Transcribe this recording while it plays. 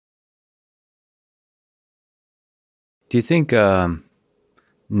Do you think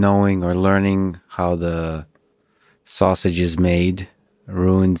knowing or learning how the sausage is made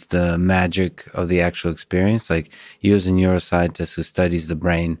ruins the magic of the actual experience? Like you as a neuroscientist who studies the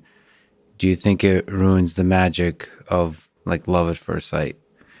brain, do you think it ruins the magic of like love at first sight?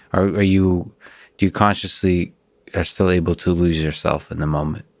 Or do you consciously are still able to lose yourself in the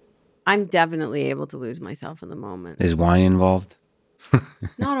moment? I'm definitely able to lose myself in the moment. Is wine involved?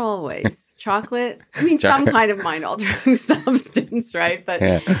 Not always. Chocolate, I mean, some Chocolate. kind of mind-altering substance, right? But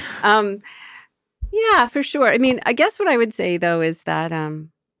Yeah. yeah, for sure. I mean, I guess what I would say, though, is that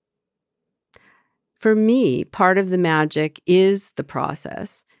for me, part of the magic is the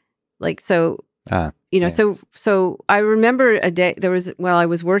process. Like, so, Yeah. so I remember a day I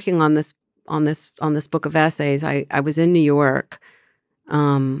was working on this book of essays. I was in New York.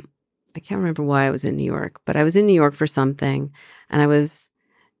 I can't remember why I was in New York, but I was in New York for something, and I was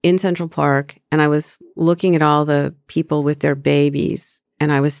in Central Park, and I was looking at all the people with their babies,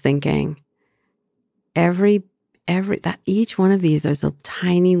 and I was thinking, each one of these, there's a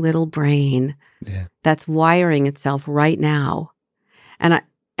tiny little brain that's wiring itself right now, and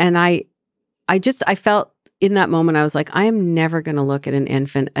I felt in that moment, I was like, I am never going to look at an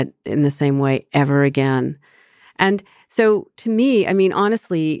infant in the same way ever again. And so to me, I mean,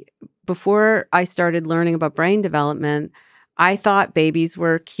 honestly, before I started learning about brain development, I thought babies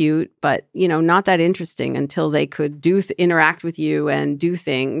were cute, but, not that interesting until they could interact with you and do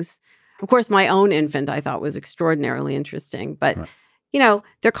things. Of course, my own infant I thought was extraordinarily interesting, but, Right.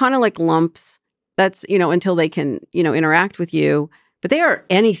 They're kind of like lumps. That's, until they can, interact with you. But they are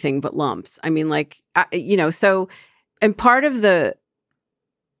anything but lumps. I mean, so, and part of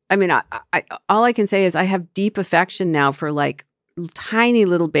I mean, all I can say is I have deep affection now for like tiny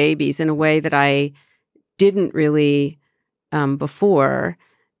little babies in a way that I didn't really before,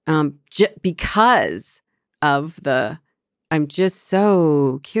 because of I'm just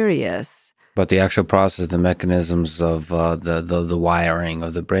so curious. But the actual process, the mechanisms of the wiring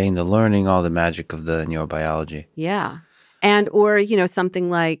of the brain, the learning, all the magic of the neurobiology. Yeah. And, or, something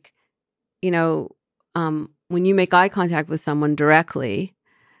like, when you make eye contact with someone directly,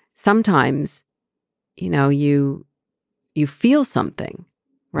 sometimes, you feel something,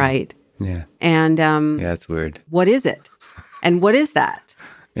 right? Yeah. And Yeah, it's weird. what is it? And what is that?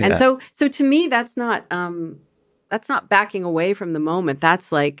 Yeah. And so to me, that's not backing away from the moment.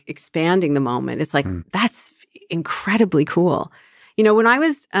 That's like expanding the moment. It's like, that's incredibly cool. When I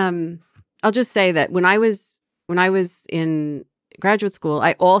was, I'll just say that when I was in graduate school,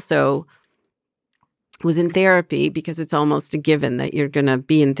 I also was in therapy because it's almost a given that you're going to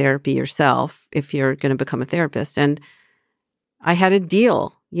be in therapy yourself if you're going to become a therapist. And I had a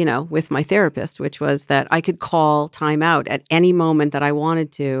deal, with my therapist, which was that I could call time out at any moment that I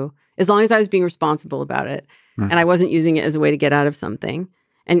wanted to, as long as I was being responsible about it. And I wasn't using it as a way to get out of something.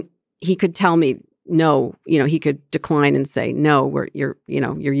 And he could tell me, no, he could decline and say, no, you're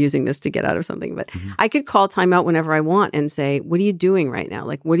using this to get out of something. But I could call time out whenever I want and say, what are you doing right now?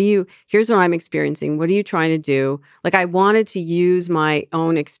 Like, here's what I'm experiencing. What are you trying to do? Like, I wanted to use my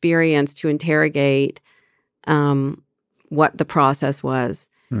own experience to interrogate what the process was.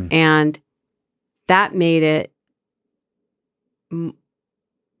 And that made it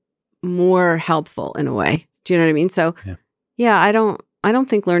more helpful in a way. Do you know what I mean? So yeah, I don't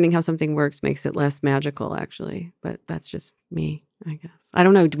think learning how something works makes it less magical, actually. But that's just me, I guess. I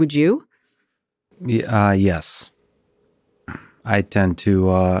don't know. Would you? Yes. I tend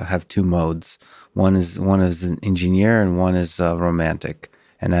to have two modes. One is an engineer, and one is romantic.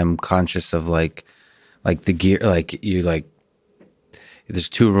 And I'm conscious of like the gear, like you like. There's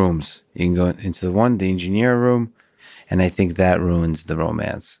two rooms. You can go into the engineer room, and I think that ruins the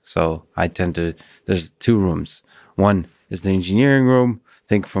romance. So I tend to. There's two rooms. One is the engineering room.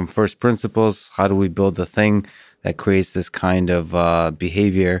 Think from first principles. How do we build the thing that creates this kind of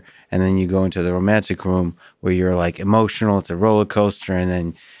behavior? And then you go into the romantic room where you're like emotional. It's a roller coaster. And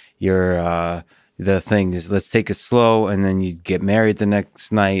then you're, the thing is, let's take it slow. And then you get married the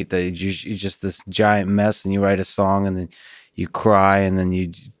next night. You're just this giant mess, and you write a song, and then you cry, and then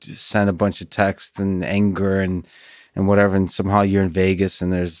you send a bunch of texts and anger and whatever. And somehow you're in Vegas,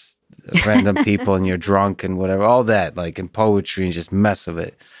 and there's random people, and you're drunk and whatever, all that, like in poetry, and just mess of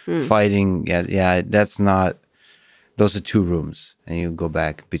it, fighting. Yeah. That's not. Those are two rooms, and you go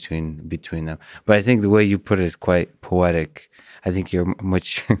back between them. But I think the way you put it is quite poetic. I think you're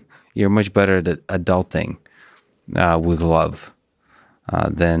much better at adulting with love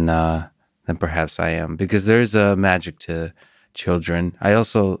than perhaps I am, because there's a magic to children. I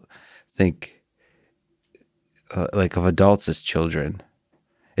also think like of adults as children.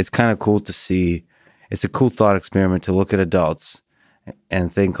 It's kind of cool to see it's a cool thought experiment to look at adults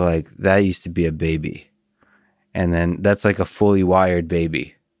and think like that used to be a baby, and then that's like a fully wired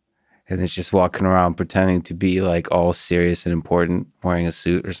baby, and it's just walking around pretending to be like all serious and important, wearing a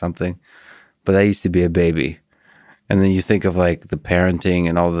suit or something. But that used to be a baby. And then you think of like the parenting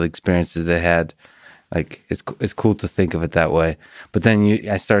and all the experiences they had. Like it's cool to think of it that way. But then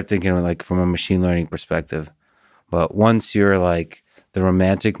I start thinking of it like from a machine learning perspective. But once you're like the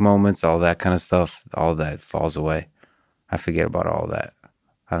romantic moments, all that kind of stuff, all that falls away. I forget about all that.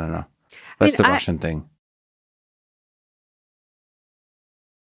 I don't know. I That's mean, the Russian thing.